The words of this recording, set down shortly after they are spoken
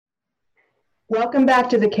Welcome back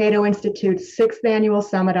to the Cato Institute's 6th Annual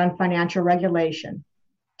Summit on Financial Regulation.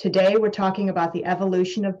 Today, we're talking about the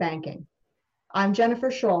evolution of banking. I'm Jennifer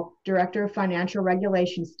Schultz, Director of Financial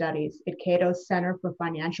Regulation Studies at Cato's Center for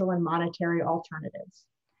Financial and Monetary Alternatives.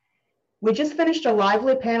 We just finished a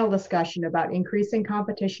lively panel discussion about increasing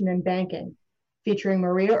competition in banking, featuring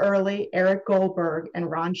Maria Early, Eric Goldberg, and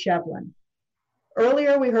Ron Shevlin.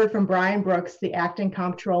 Earlier, we heard from Brian Brooks, the Acting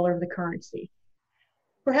Comptroller of the Currency.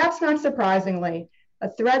 Perhaps not surprisingly, a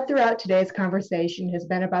thread throughout today's conversation has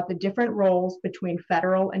been about the different roles between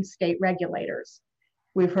federal and state regulators.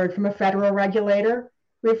 We've heard from a federal regulator,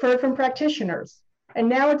 we've heard from practitioners, and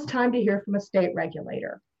now it's time to hear from a state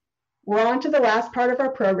regulator. We're on to the last part of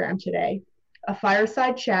our program today, a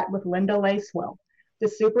fireside chat with Linda Lacewell, the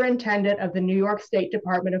Superintendent of the New York State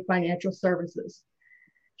Department of Financial Services.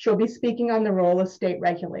 She'll be speaking on the role of state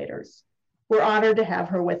regulators. We're honored to have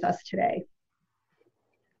her with us today.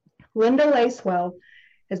 Linda Lacewell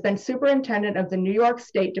has been superintendent of the New York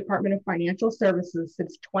State Department of Financial Services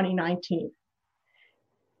since 2019.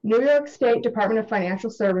 New York State Department of Financial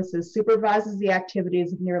Services supervises the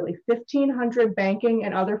activities of nearly 1,500 banking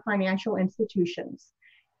and other financial institutions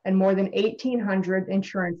and more than 1,800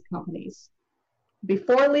 insurance companies.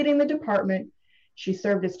 Before leading the department, she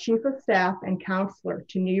served as Chief of Staff and Counselor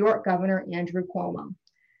to New York Governor Andrew Cuomo.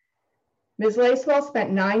 Ms. Lacewell spent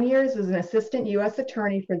 9 years as an Assistant U.S.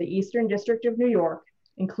 Attorney for the Eastern District of New York,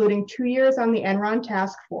 including 2 years on the Enron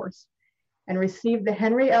Task Force, and received the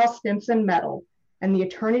Henry L. Stimson Medal and the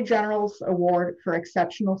Attorney General's Award for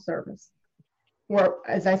Exceptional Service.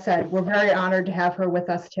 As I said, we're very honored to have her with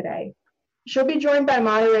us today. She'll be joined by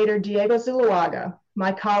moderator Diego Zuluaga,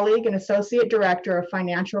 my colleague and Associate Director of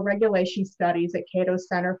Financial Regulation Studies at Cato's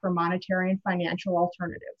Center for Monetary and Financial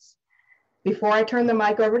Alternatives. Before I turn the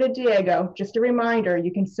mic over to Diego, just a reminder,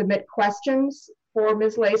 you can submit questions for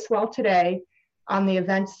Ms. Lacewell today on the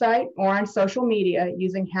event site or on social media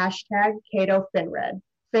using hashtag CatoFinReg.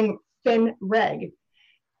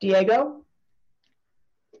 Diego?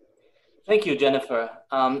 Thank you, Jennifer.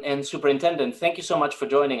 And Superintendent, thank you so much for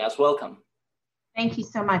joining us. Welcome. Thank you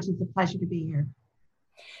so much. It's a pleasure to be here.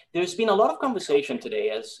 There's been a lot of conversation today,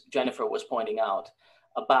 as Jennifer was pointing out,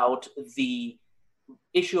 about the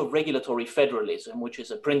issue of regulatory federalism, which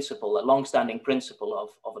is a longstanding principle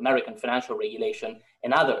of American financial regulation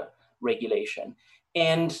and other regulation.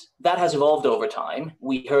 And that has evolved over time.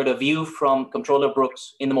 We heard a view from Comptroller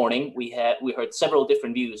Brooks in the morning. We heard several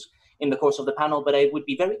different views in the course of the panel, but I would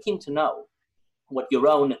be very keen to know what your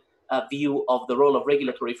own view of the role of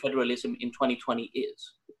regulatory federalism in 2020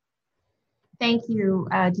 is. Thank you,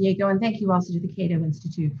 Diego, and thank you also to the Cato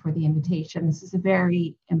Institute for the invitation. This is a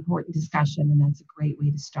very important discussion, and that's a great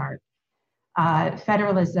way to start.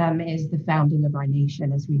 Federalism is the founding of our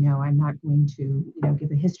nation, as we know. I'm not going to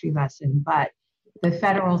give a history lesson, but the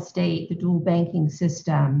federal state, the dual banking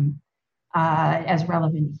system, as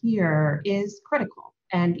relevant here, is critical,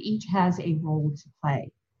 and each has a role to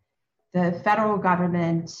play. The federal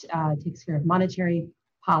government takes care of monetary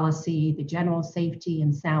policy, the general safety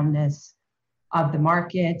and soundness of the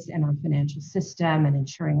markets and our financial system, and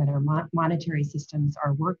ensuring that our monetary systems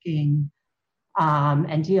are working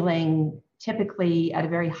and dealing typically at a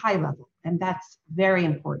very high level. And that's very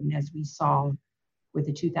important, as we saw with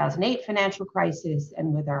the 2008 financial crisis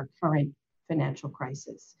and with our current financial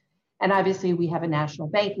crisis. And obviously we have a national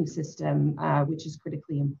banking system, which is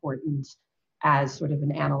critically important as sort of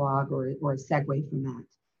an analog or a segue from that.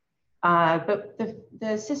 But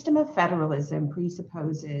the system of federalism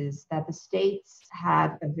presupposes that the states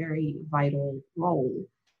have a very vital role,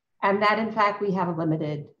 and that in fact we have a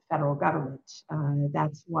limited federal government.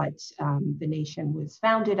 That's what the nation was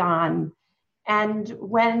founded on. And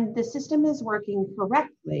when the system is working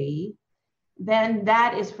correctly, then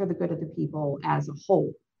that is for the good of the people as a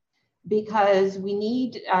whole, because we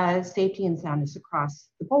need safety and soundness across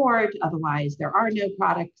the board. Otherwise, there are no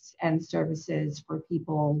products and services for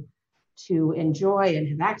people to enjoy and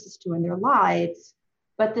have access to in their lives.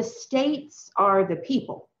 But the states are the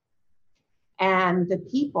people, and the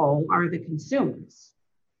people are the consumers.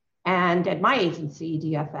 And at my agency,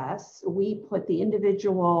 DFS, we put the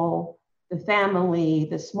individual, the family,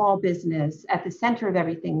 the small business at the center of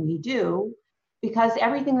everything we do, because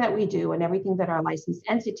everything that we do and everything that our licensed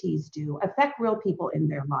entities do affect real people in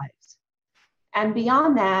their lives. And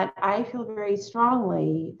beyond that, I feel very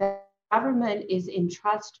strongly that government is in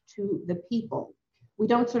trust to the people. We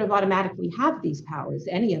don't sort of automatically have these powers,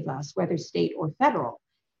 any of us, whether state or federal.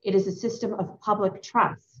 It is a system of public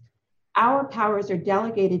trust. Our powers are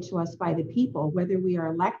delegated to us by the people, whether we are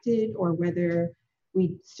elected or whether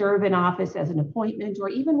we serve in office as an appointment, or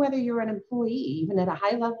even whether you're an employee, even at a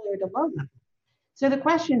high level or at a low level. So the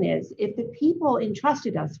question is, if the people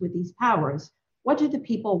entrusted us with these powers, what do the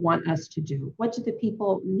people want us to do? What do the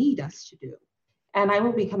people need us to do? And I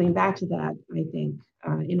will be coming back to that, I think,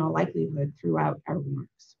 in all likelihood throughout our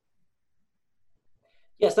remarks.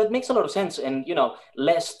 Yes, that makes a lot of sense. And,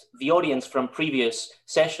 lest the audience from previous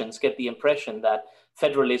sessions get the impression that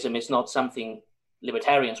federalism is not something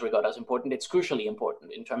libertarians regard as important, it's crucially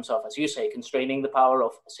important in terms of, as you say, constraining the power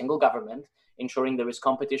of a single government, ensuring there is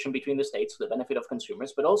competition between the states for the benefit of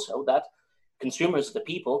consumers, but also that consumers, the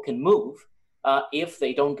people, can move if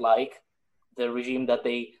they don't like the regime that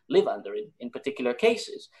they live under in particular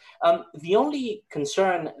cases. The only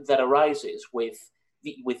concern that arises with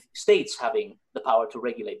states having the power to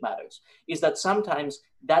regulate matters is that sometimes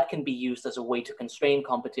that can be used as a way to constrain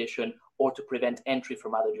competition or to prevent entry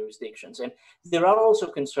from other jurisdictions. And there are also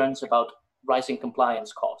concerns about rising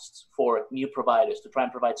compliance costs for new providers to try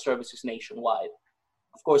and provide services nationwide.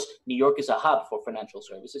 Of course, New York is a hub for financial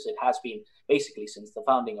services. It has been basically since the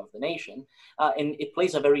founding of the nation, and it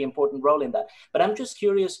plays a very important role in that. But I'm just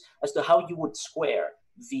curious as to how you would square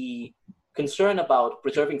the concern about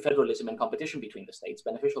preserving federalism and competition between the states,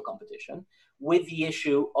 beneficial competition, with the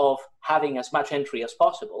issue of having as much entry as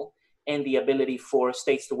possible and the ability for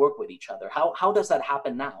states to work with each other. How does that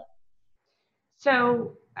happen now?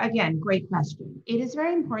 So again, great question. It is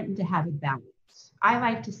very important to have a balance. I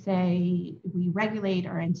like to say we regulate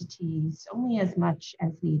our entities only as much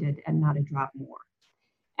as needed and not a drop more.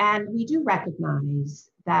 And we do recognize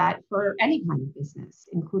that for any kind of business,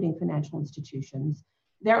 including financial institutions,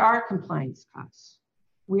 there are compliance costs.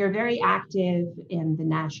 We are very active in the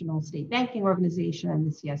National State Banking Organization,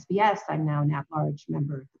 the CSBS. I'm now an at-large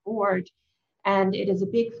member of the board. And it is a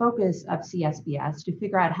big focus of CSBS to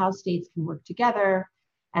figure out how states can work together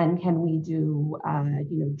and can we do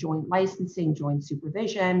joint licensing, joint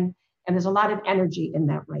supervision. And there's a lot of energy in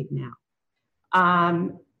that right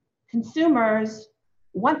now. Consumers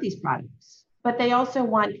want these products, but they also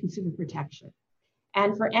want consumer protection.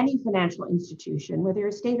 And for any financial institution, whether you're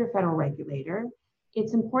a state or federal regulator,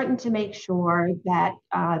 it's important to make sure that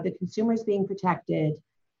the consumer is being protected,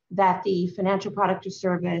 that the financial product or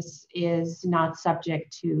service is not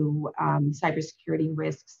subject to cybersecurity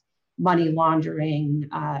risks, money laundering,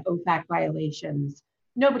 OFAC violations.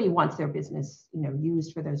 Nobody wants their business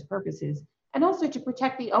used for those purposes. And also to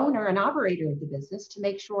protect the owner and operator of the business to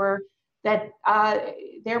make sure that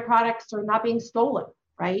their products are not being stolen,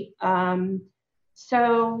 right?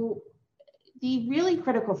 So the really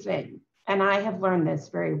critical thing, and I have learned this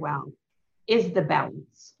very well, is the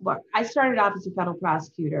balance. Look, I started off as a federal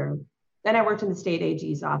prosecutor, then I worked in the state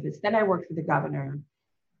AG's office, then I worked for the governor.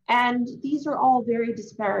 And these are all very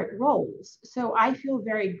disparate roles. So I feel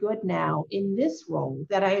very good now in this role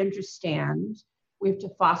that I understand we have to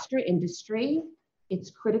foster industry.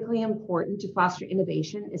 It's critically important to foster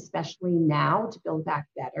innovation, especially now to build back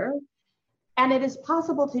better. And it is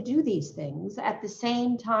possible to do these things at the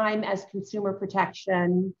same time as consumer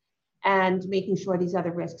protection and making sure these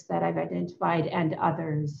other risks that I've identified and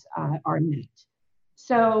others are met.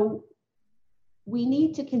 So we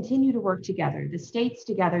need to continue to work together, the states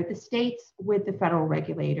with the federal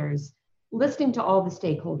regulators, listening to all the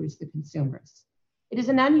stakeholders, the consumers. It is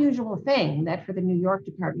an unusual thing that for the New York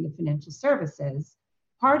Department of Financial Services,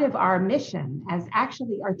 part of our mission, as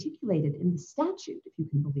actually articulated in the statute, if you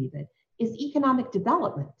can believe it, is economic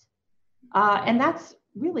development. And that's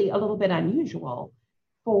really a little bit unusual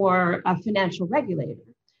for a financial regulator.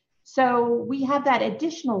 So we have that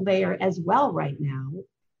additional layer as well right now,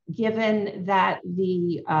 given that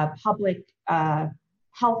the public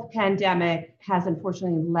health pandemic has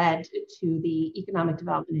unfortunately led to the economic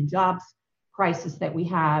development and jobs crisis that we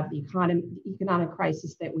have, the economic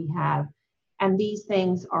crisis that we have, and these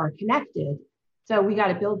things are connected. So we got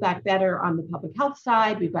to build back better on the public health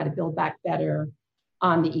side. We've got to build back better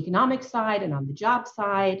on the economic side and on the job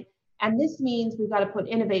side. And this means we've got to put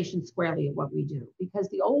innovation squarely at what we do, because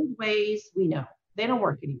the old ways, we know, they don't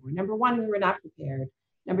work anymore. Number one, we were not prepared.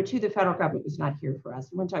 Number two, the federal government was not here for us.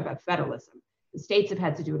 We want to talk about federalism. The states have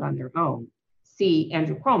had to do it on their own. See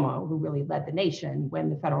Andrew Cuomo, who really led the nation when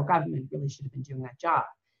the federal government really should have been doing that job.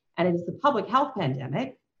 And it is the public health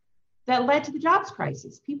pandemic that led to the jobs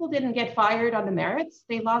crisis. People didn't get fired on the merits.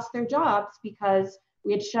 They lost their jobs because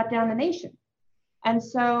we had shut down the nation. And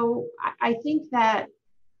so I think that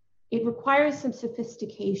it requires some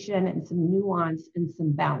sophistication and some nuance and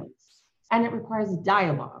some balance. And it requires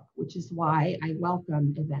dialogue, which is why I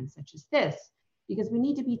welcome events such as this, because we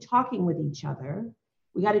need to be talking with each other.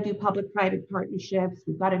 We got to do public-private partnerships.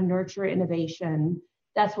 We've got to nurture innovation.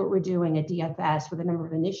 That's what we're doing at DFS with a number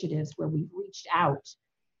of initiatives where we've reached out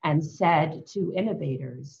and said to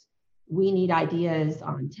innovators, We need ideas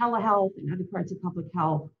on telehealth and other parts of public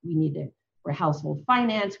health. We need it for household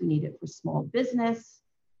finance. We need it for small business,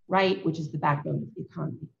 right, which is the backbone of the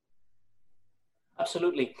economy.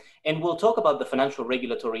 Absolutely. And we'll talk about the financial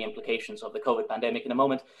regulatory implications of the COVID pandemic in a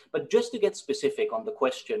moment. But just to get specific on the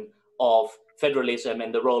question of federalism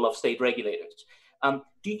and the role of state regulators,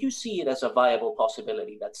 do you see it as a viable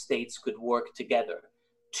possibility that states could work together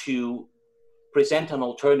to present an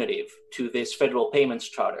alternative to this federal payments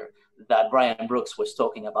charter that Brian Brooks was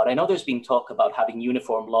talking about? I know there's been talk about having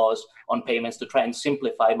uniform laws on payments to try and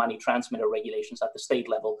simplify money transmitter regulations at the state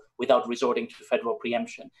level without resorting to federal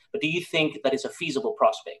preemption. But do you think that is a feasible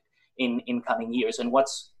prospect in coming years? And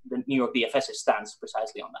what's the New York DFS's stance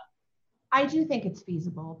precisely on that? I do think it's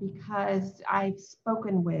feasible because I've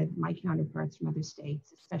spoken with my counterparts from other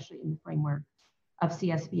states, especially in the framework of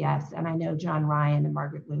CSBS. And I know John Ryan and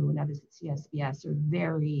Margaret Liu and others at CSBS are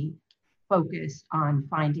very focused on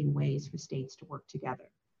finding ways for states to work together.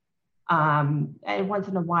 And once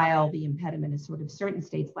in a while, the impediment is sort of certain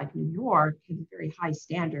states like New York have a very high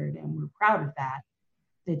standard, and we're proud of that,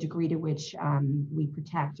 the degree to which we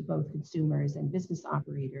protect both consumers and business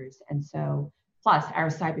operators. And so, plus our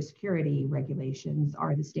cybersecurity regulations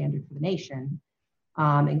are the standard for the nation,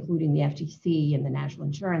 including the FTC and the National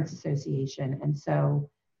Insurance Association. And so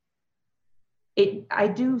I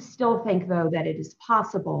do still think, though, that it is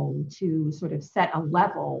possible to sort of set a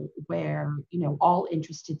level where, all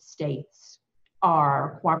interested states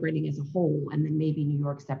are cooperating as a whole, and then maybe New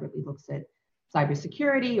York separately looks at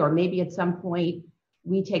cybersecurity, or maybe at some point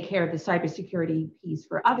we take care of the cybersecurity piece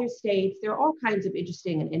for other states. There are all kinds of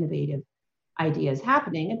interesting and innovative ideas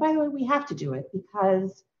happening. And by the way, we have to do it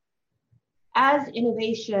because as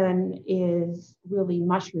innovation is really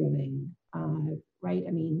mushrooming, right?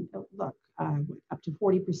 I mean, look, up to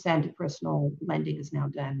 40% of personal lending is now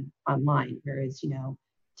done online, whereas,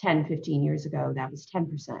 10, 15 years ago, that was 10%.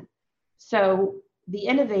 So the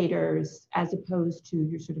innovators, as opposed to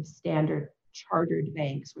your sort of standard chartered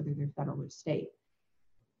banks, whether they're federal or state,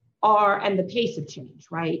 and the pace of change,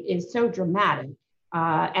 right, is so dramatic.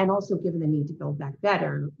 And also given the need to build back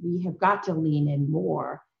better, we have got to lean in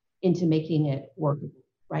more into making it workable,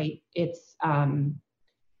 right? It's,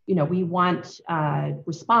 we want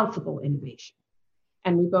responsible innovation,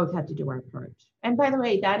 and we both have to do our part. And by the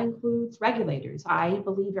way, that includes regulators. I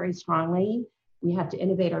believe very strongly we have to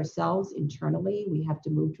innovate ourselves internally. We have to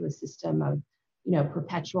move to a system of,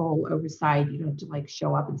 perpetual oversight. You don't have to like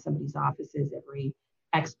show up in somebody's offices every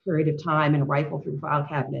X period of time and rifle through file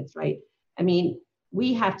cabinets, right? I mean,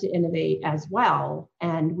 we have to innovate as well,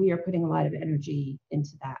 and we are putting a lot of energy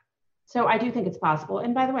into that. So I do think it's possible.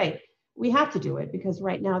 And by the way, we have to do it because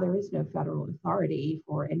right now there is no federal authority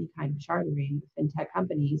for any kind of chartering of fintech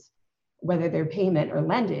companies, whether they're payment or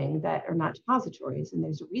lending, that are not depositories. And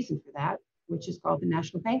there's a reason for that, which is called the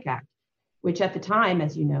National Bank Act, which at the time,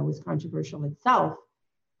 as you know, was controversial itself.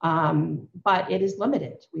 But it is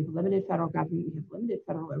limited. We have limited federal government, we have limited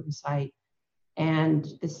federal oversight, and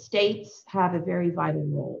the states have a very vital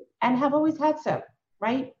role and have always had so,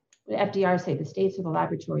 right? The FDR say the states are the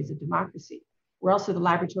laboratories of democracy. We're also the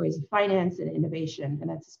laboratories of finance and innovation, and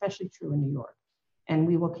that's especially true in New York. And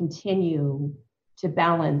we will continue to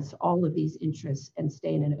balance all of these interests and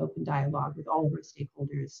stay in an open dialogue with all of our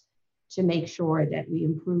stakeholders to make sure that we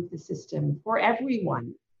improve the system for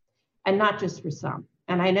everyone and not just for some.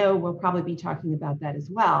 And I know we'll probably be talking about that as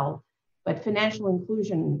well, but financial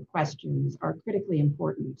inclusion questions are critically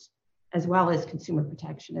important, as well as consumer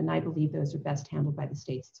protection. And I believe those are best handled by the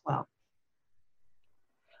states as well.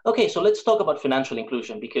 Okay, so let's talk about financial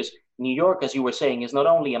inclusion, because New York, as you were saying, is not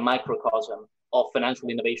only a microcosm of financial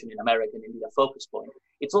innovation in America and indeed a focus point,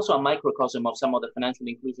 it's also a microcosm of some of the financial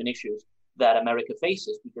inclusion issues that America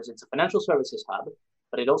faces, because it's a financial services hub,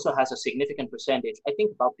 but it also has a significant percentage, I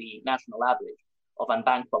think about the national average, of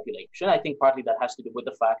unbanked population. I think partly that has to do with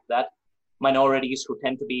the fact that minorities who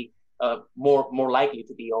tend to be more likely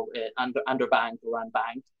to be underbanked or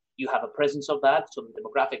unbanked, you have a presence of that, so the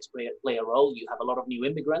demographics play a role. You have a lot of new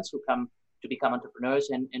immigrants who come to become entrepreneurs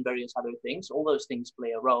and various other things. All those things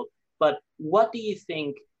play a role. But what do you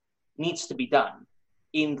think needs to be done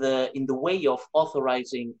in the way of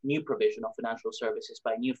authorizing new provision of financial services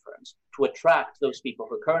by new firms to attract those people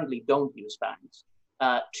who currently don't use banks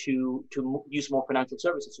to use more financial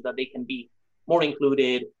services so that they can be more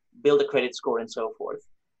included, build a credit score, and so forth?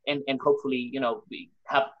 And hopefully, we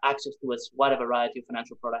have access to as wide a variety of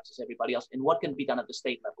financial products as everybody else. And what can be done at the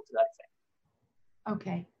state level to that effect?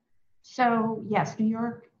 Okay. So yes, New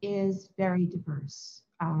York is very diverse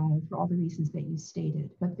for all the reasons that you stated,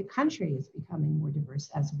 but the country is becoming more diverse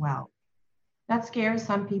as well. That scares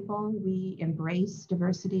some people. We embrace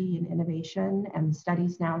diversity and innovation, and the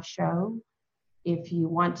studies now show if you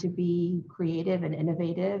want to be creative and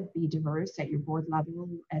innovative, be diverse at your board level,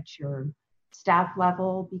 at your staff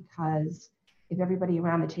level, because if everybody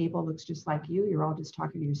around the table looks just like you, you're all just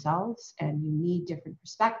talking to yourselves, and you need different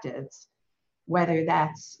perspectives, whether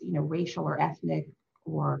that's racial or ethnic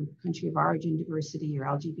or country of origin diversity or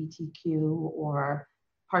LGBTQ or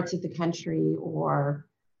parts of the country or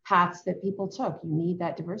paths that people took. You need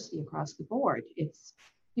that diversity across the board.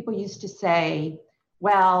 People used to say,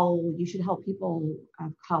 well, you should help people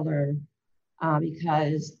of color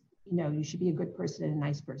because you should be a good person and a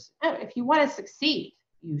nice person. No, if you want to succeed,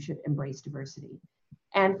 you should embrace diversity.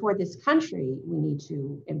 And for this country, we need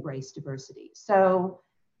to embrace diversity. So,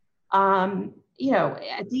 at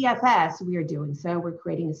DFS, we are doing so. We're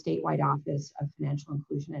creating a statewide office of financial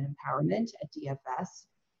inclusion and empowerment at DFS.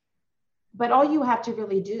 But all you have to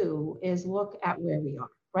really do is look at where we are,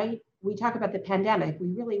 right? We talk about the pandemic.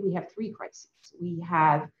 We have three crises. We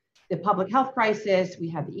have the public health crisis, we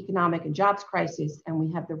have the economic and jobs crisis, and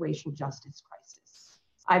we have the racial justice crisis.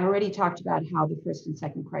 I've already talked about how the first and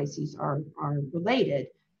second crises are related.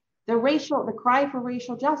 The cry for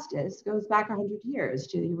racial justice goes back 100 years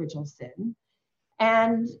to the original sin,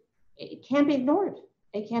 and it can't be ignored.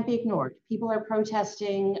 It can't be ignored. People are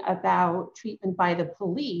protesting about treatment by the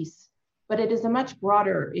police, but it is a much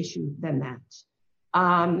broader issue than that.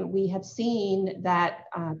 We have seen that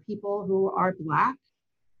people who are Black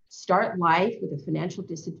start life with a financial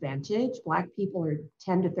disadvantage. Black people are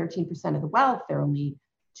 10 to 13% of the wealth. They're only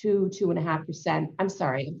 2.5%, of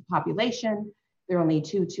the population. They're only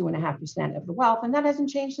 2.5% of the wealth, and that hasn't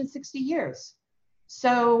changed in 60 years.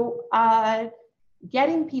 So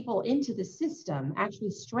getting people into the system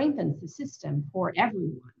actually strengthens the system for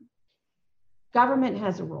everyone. Government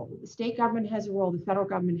has a role. The state government has a role. The federal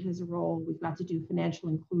government has a role. We've got to do financial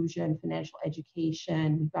inclusion, financial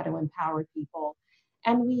education. We've got to empower people.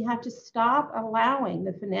 And we have to stop allowing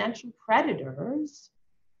the financial predators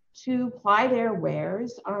to ply their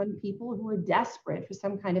wares on people who are desperate for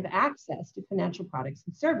some kind of access to financial products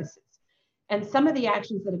and services. And some of the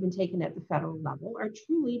actions that have been taken at the federal level are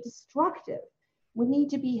truly destructive. We need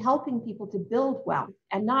to be helping people to build wealth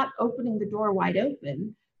and not opening the door wide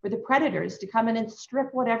open for the predators to come in and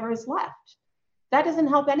strip whatever is left. That doesn't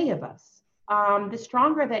help any of us. The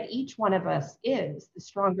stronger that each one of us is, the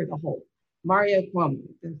stronger the whole. Mario Cuomo,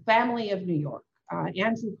 the family of New York,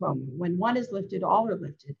 Andrew Cuomo, when one is lifted, all are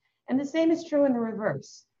lifted. And the same is true in the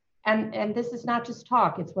reverse. And this is not just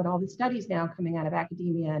talk, it's what all the studies now coming out of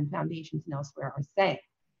academia and foundations and elsewhere are saying.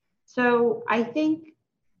 So I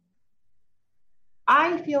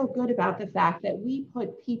feel good about the fact that we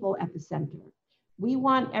put people at the center. We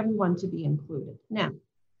want everyone to be included. Now,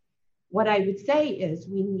 what I would say is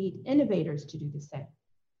we need innovators to do the same.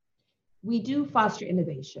 We do foster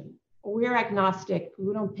innovation. We're agnostic.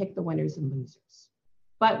 We don't pick the winners and losers.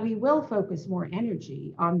 But we will focus more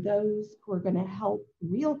energy on those who are going to help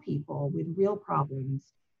real people with real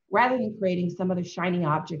problems rather than creating some other shiny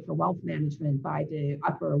object for wealth management by the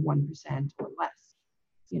upper 1% or less.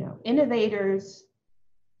 Innovators,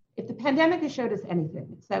 if the pandemic has showed us anything,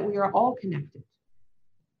 it's that we are all connected.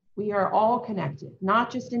 We are all connected,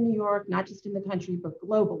 not just in New York, not just in the country, but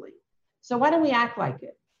globally. So why don't we act like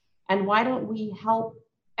it? And why don't we help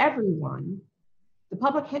everyone? The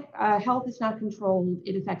public health is not controlled.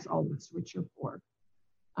 It affects all of us, rich or poor.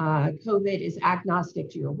 COVID is agnostic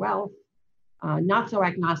to your wealth, not so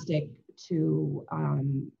agnostic to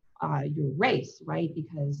your race, right?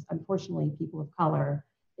 Because unfortunately, people of color,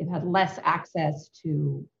 they've had less access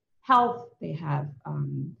to health. They have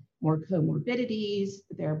more comorbidities.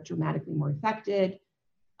 They're dramatically more affected.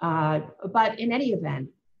 But in any event,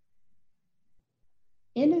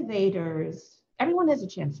 innovators, everyone has a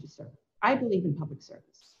chance to serve. I believe in public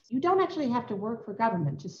service. You don't actually have to work for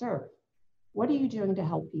government to serve. What are you doing to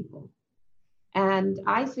help people? And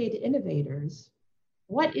I say to innovators,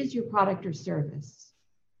 what is your product or service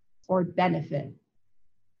or benefit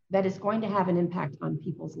that is going to have an impact on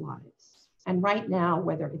people's lives? And right now,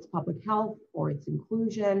 whether it's public health or it's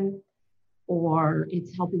inclusion or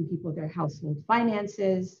it's helping people with their household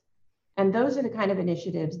finances, and those are the kind of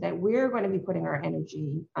initiatives that we're going to be putting our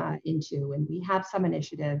energy into. And we have some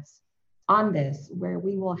initiatives on this where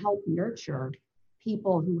we will help nurture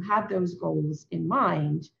people who have those goals in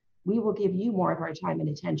mind. We will give you more of our time and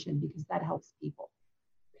attention because that helps people.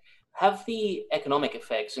 Have the economic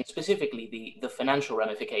effects, and specifically the financial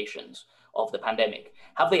ramifications of the pandemic,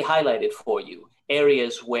 have they highlighted for you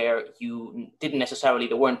areas where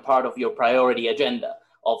they weren't part of your priority agenda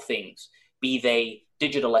of things, be they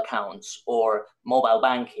digital accounts or mobile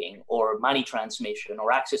banking or money transmission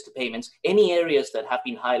or access to payments, any areas that have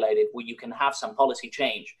been highlighted where you can have some policy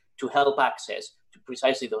change to help access to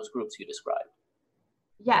precisely those groups you described?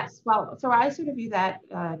 Yes, well, so I sort of view that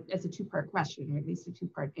as a two-part question, or at least a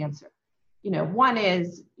two-part answer. One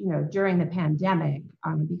is, during the pandemic,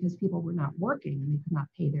 because people were not working and they could not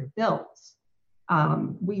pay their bills,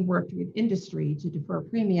 we worked with industry to defer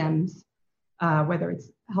premiums, whether it's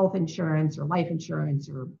health insurance or life insurance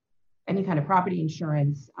or any kind of property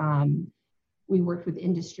insurance. We worked with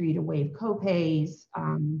industry to waive copays,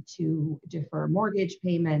 to defer mortgage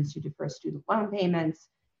payments, to defer student loan payments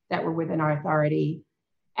that were within our authority.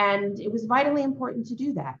 And it was vitally important to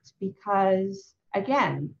do that because,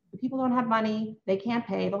 again, if people don't have money, they can't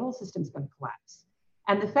pay, the whole system's going to collapse.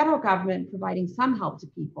 And the federal government providing some help to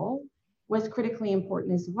people was critically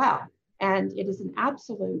important as well. And it is an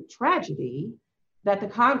absolute tragedy that the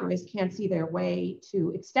Congress can't see their way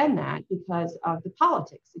to extend that because of the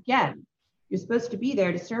politics. Again, you're supposed to be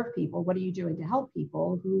there to serve people. What are you doing to help people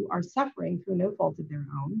who are suffering through no fault of their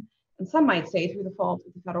own? And some might say through the fault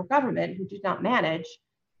of the federal government, who did not manage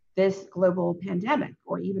this global pandemic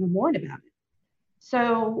or even warn about it.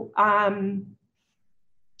 So,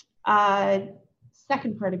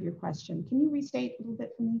 second part of your question, can you restate a little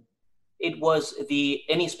bit for me? It was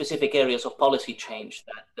any specific areas of policy change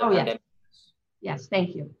that the pandemic Yes,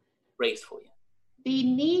 thank you. raised for you. The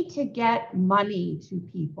need to get money to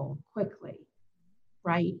people quickly,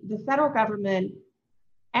 right? The federal government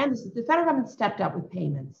stepped up with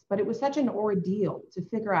payments, but it was such an ordeal to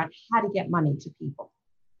figure out how to get money to people.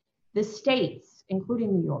 The states,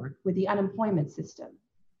 including New York, with the unemployment system,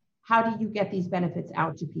 how do you get these benefits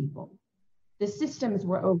out to people? The systems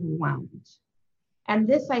were overwhelmed. And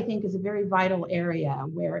this, I think, is a very vital area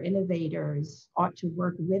where innovators ought to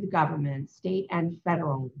work with government, state and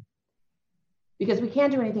federal, because we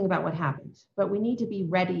can't do anything about what happened, but we need to be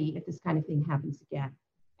ready if this kind of thing happens again.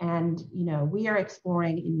 And, we are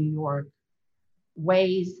exploring in New York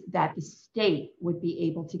ways that the state would be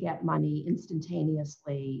able to get money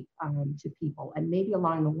instantaneously to people. And maybe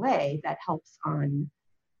along the way that helps on,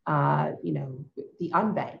 the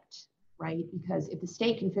unbanked, right? Because if the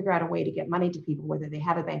state can figure out a way to get money to people, whether they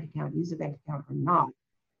have a bank account, use a bank account or not,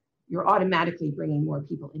 you're automatically bringing more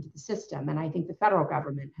people into the system. And I think the federal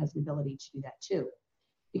government has an ability to do that too.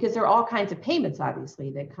 Because there are all kinds of payments,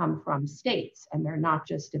 obviously, that come from states, and they're not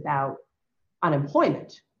just about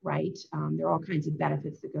unemployment, right? There are all kinds of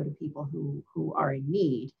benefits that go to people who are in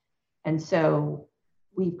need. And so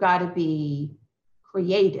we've got to be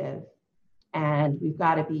creative and we've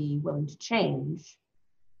got to be willing to change,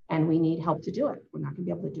 and we need help to do it. We're not going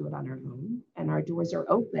to be able to do it on our own. And our doors are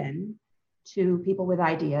open to people with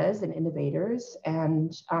ideas and innovators,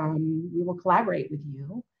 and we will collaborate with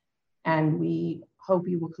you. And we hope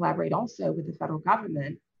you will collaborate also with the federal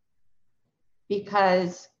government,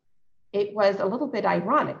 because it was a little bit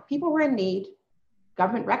ironic. People were in need,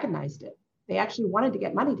 government recognized it. They actually wanted to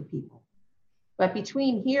get money to people. But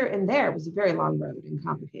between here and there was a very long road and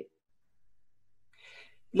complicated.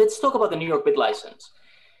 Let's talk about the New York BitLicense.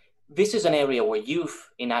 This is an area where you've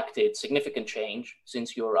enacted significant change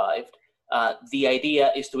since you arrived. The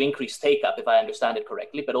idea is to increase take-up, if I understand it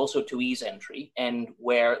correctly, but also to ease entry, and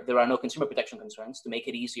where there are no consumer protection concerns, to make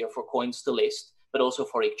it easier for coins to list, but also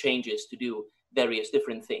for exchanges to do various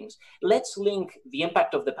different things. Let's link the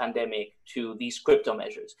impact of the pandemic to these crypto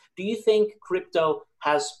measures. Do you think crypto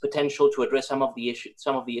has potential to address some of the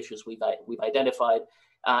issues we've identified,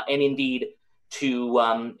 and indeed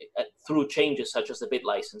to through changes such as the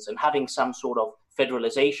BitLicense and having some sort of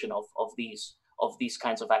federalization of these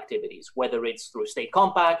kinds of activities, whether it's through state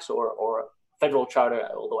compacts or federal charter,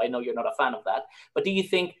 although I know you're not a fan of that, but do you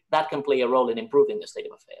think that can play a role in improving the state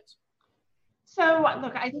of affairs? So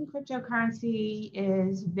look, I think cryptocurrency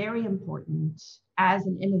is very important as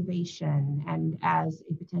an innovation and as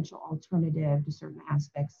a potential alternative to certain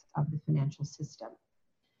aspects of the financial system.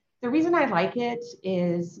 The reason I like it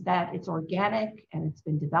is that it's organic and it's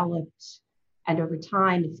been developed, and over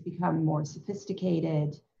time it's become more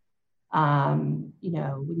sophisticated. When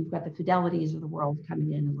you've got the Fidelities of the world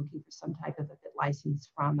coming in and looking for some type of a BitLicense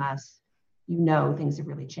from us, things have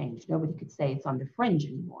really changed. Nobody could say it's on the fringe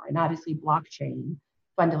anymore. And obviously blockchain,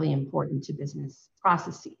 fundamentally important to business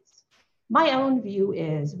processes. My own view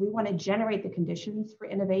is we want to generate the conditions for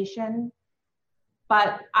innovation,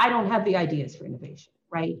 but I don't have the ideas for innovation,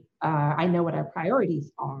 right? I know what our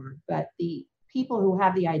priorities are, but the people who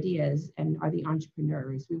have the ideas and are the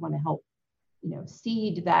entrepreneurs, we want to help,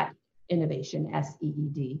 seed that innovation,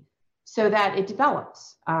 SEED, so that it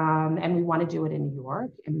develops. And we want to do it in New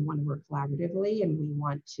York, and we want to work collaboratively, and we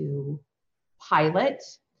want to pilot.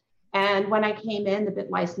 And when I came in, the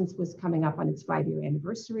BitLicense was coming up on its 5-year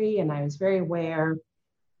anniversary, and I was very aware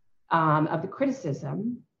of the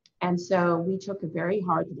criticism. And so we took a very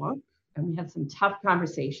hard look, and we had some tough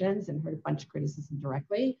conversations and heard a bunch of criticism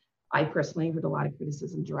directly. I personally heard a lot of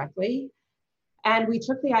criticism directly. And we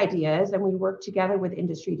took the ideas and we worked together with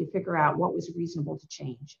industry to figure out what was reasonable to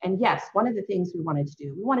change. And yes, one of the things we wanted to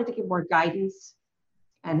do, we wanted to give more guidance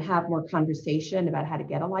and have more conversation about how to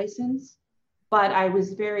get a license. But I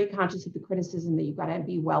was very conscious of the criticism that you've got to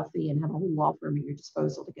be wealthy and have a whole law firm at your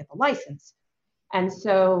disposal to get the license. And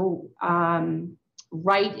so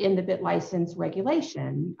right in the BitLicense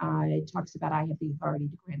regulation, it talks about I have the authority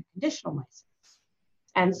to grant a conditional license.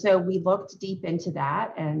 And so we looked deep into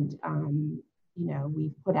that, and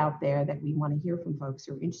we put out there that we want to hear from folks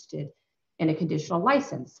who are interested in a conditional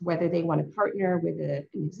license, whether they want to partner with an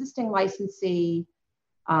existing licensee,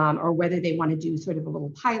 or whether they want to do sort of a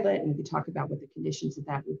little pilot, and we could talk about what the conditions of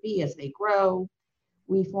that would be as they grow.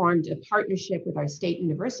 We formed a partnership with our state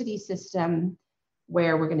university system,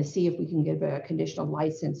 where we're going to see if we can give a conditional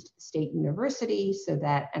license to the state university so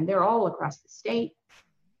that, and they're all across the state,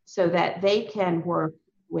 so that they can work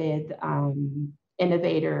with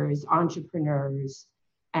innovators, entrepreneurs,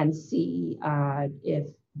 and see if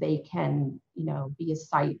they can, be a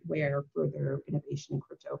site where further innovation in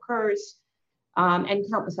crypto occurs, and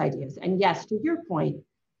countless ideas. And yes, to your point,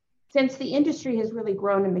 since the industry has really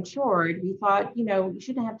grown and matured, we thought, you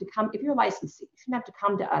shouldn't have to come, if you're a licensee, you shouldn't have to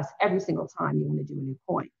come to us every single time you want to do a new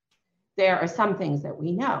coin. There are some things that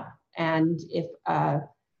we know. And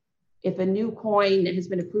if a new coin has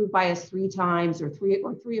been approved by us 3 times, or three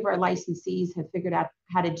of our licensees have figured out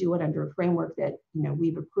how to do it under a framework that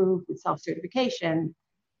we've approved with self-certification,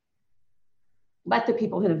 let the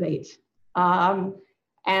people innovate.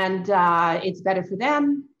 It's better for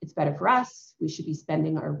them, it's better for us. We should be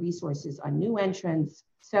spending our resources on new entrants.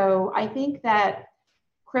 So I think that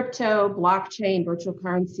crypto, blockchain, virtual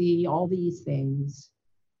currency, all these things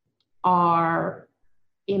are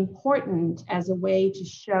important as a way to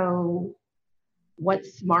show what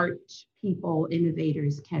smart people,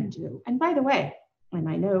 innovators can do. And by the way, and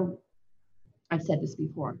I know I've said this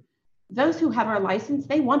before, those who have our license,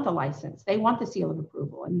 they want the license, they want the seal of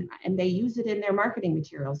approval, and they use it in their marketing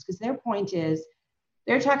materials, because their point is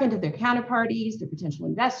they're talking to their counterparties, their potential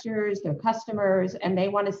investors, their customers, and they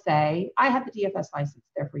want to say, I have the DFS license,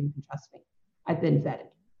 therefore you can trust me. I've been vetted.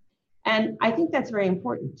 And I think that's very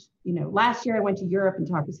important. Last year I went to Europe and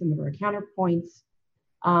talked to some of our counterpoints,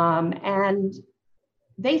 and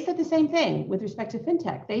they said the same thing with respect to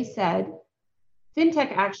fintech. They said,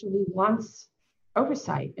 fintech actually wants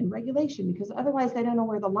oversight and regulation because otherwise they don't know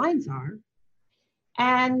where the lines are.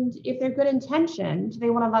 And if they're good intentioned, they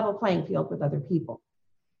want a level playing field with other people.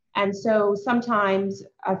 And so sometimes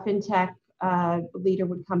a fintech leader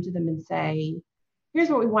would come to them and say, here's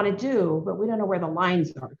what we want to do, but we don't know where the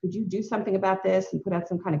lines are. Could you do something about this and put out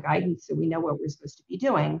some kind of guidance so we know what we're supposed to be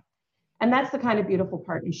doing? And that's the kind of beautiful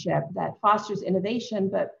partnership that fosters innovation,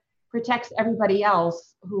 but protects everybody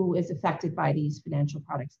else who is affected by these financial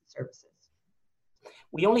products and services.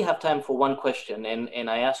 We only have time for one question, and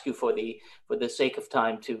I ask you for the sake of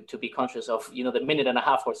time to be conscious of the minute and a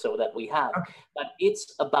half or so that we have. Okay. But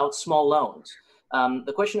it's about small loans.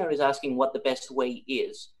 The questioner is asking what the best way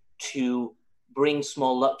is to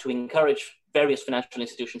encourage various financial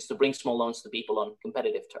institutions to bring small loans to people on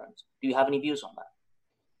competitive terms. Do you have any views on that?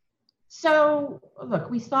 So look,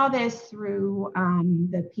 we saw this through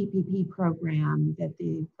the PPP program, that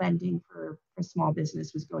the lending for small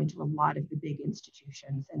business was going to a lot of the big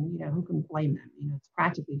institutions, and who can blame them? It's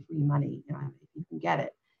practically free money if you can get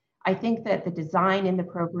it. I think that the design in the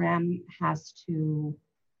program has to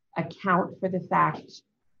account for the fact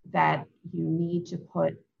that you need to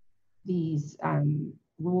put these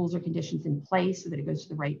rules or conditions in place so that it goes to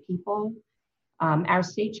the right people. Our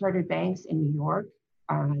state chartered banks in New York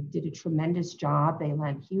did a tremendous job. They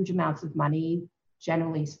lent huge amounts of money,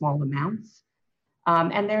 generally small amounts.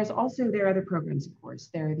 And there are other programs, of course.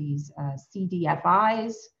 There are these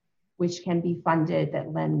CDFIs, which can be funded,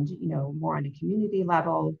 that lend, more on a community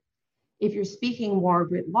level. If you're speaking more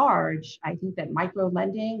writ large, I think that micro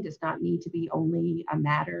lending does not need to be only a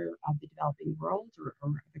matter of the developing world or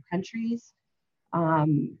other countries.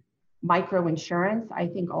 Micro insurance, I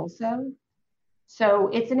think also. So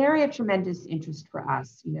it's an area of tremendous interest for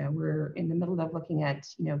us. We're in the middle of looking at,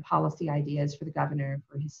 policy ideas for the governor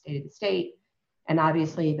for his State of the State, and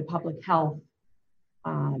obviously the public health,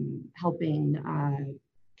 helping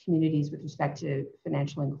communities with respect to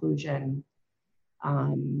financial inclusion,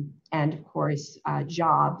 and of course,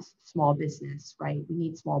 jobs, small business, right? We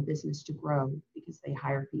need small business to grow because they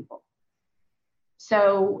hire people.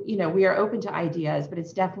 So, we are open to ideas, but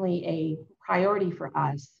it's definitely a priority for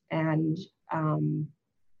us. And,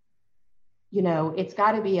 it's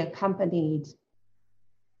got to be accompanied.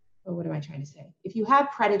 Oh, what am I trying to say? If you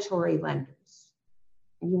have predatory lenders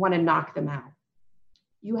and you want to knock them out,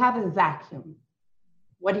 you have a vacuum.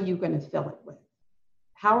 What are you going to fill it with?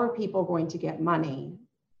 How are people going to get money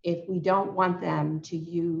if we don't want them to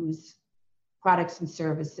use products and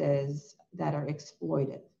services that are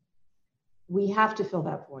exploitive? We have to fill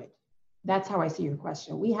that void. That's how I see your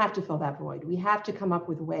question. We have to fill that void. We have to come up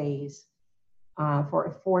with ways for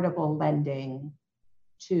affordable lending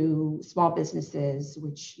to small businesses,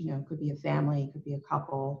 which could be a family, could be a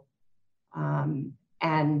couple,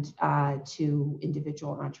 and to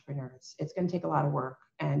individual entrepreneurs. It's going to take a lot of work,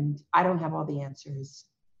 and I don't have all the answers.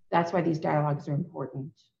 That's why these dialogues are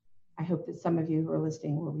important. I hope that some of you who are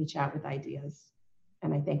listening will reach out with ideas,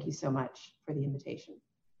 and I thank you so much for the invitation.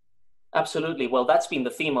 Absolutely. Well, that's been the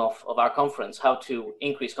theme of our conference, how to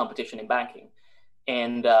increase competition in banking.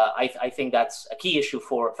 And I think that's a key issue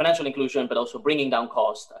for financial inclusion, but also bringing down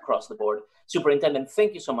costs across the board. Superintendent,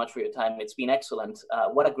 thank you so much for your time. It's been excellent.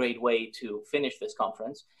 What a great way to finish this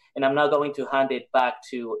conference. And I'm now going to hand it back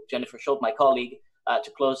to Jennifer Schultz, my colleague,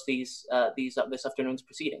 to close this afternoon's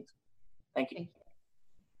proceedings. Thank you.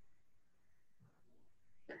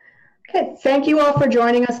 Okay, thank you all for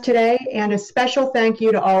joining us today, and a special thank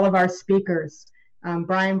you to all of our speakers.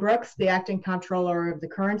 Brian Brooks, the Acting Comptroller of the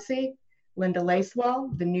Currency, Linda Lacewell,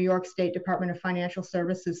 the New York State Department of Financial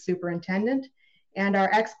Services Superintendent, and our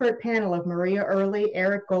expert panel of Maria Early,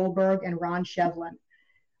 Eric Goldberg, and Ron Shevlin.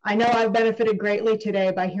 I know I've benefited greatly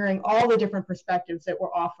today by hearing all the different perspectives that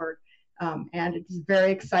were offered, and it's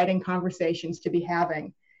very exciting conversations to be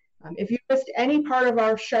having. If you missed any part of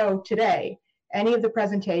our show today, any of the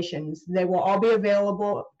presentations, they will all be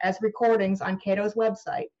available as recordings on Cato's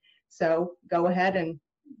website. So go ahead and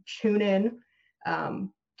tune in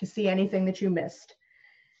to see anything that you missed.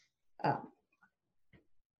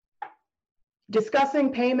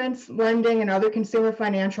 Discussing payments, lending, and other consumer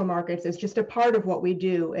financial markets is just a part of what we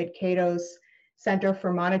do at Cato's Center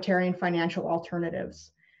for Monetary and Financial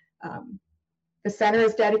Alternatives. The center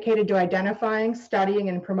is dedicated to identifying, studying,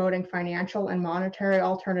 and promoting financial and monetary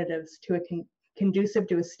alternatives to conducive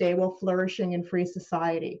to a stable, flourishing, and free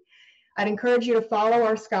society. I'd encourage you to follow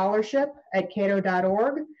our scholarship at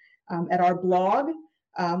cato.org, at our blog,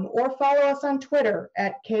 or follow us on Twitter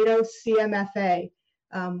at CatoCMFA.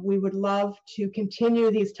 We would love to continue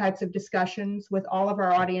these types of discussions with all of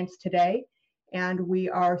our audience today, and we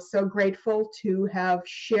are so grateful to have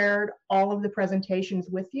shared all of the presentations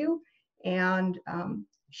with you and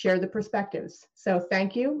share the perspectives. So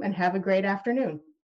thank you and have a great afternoon.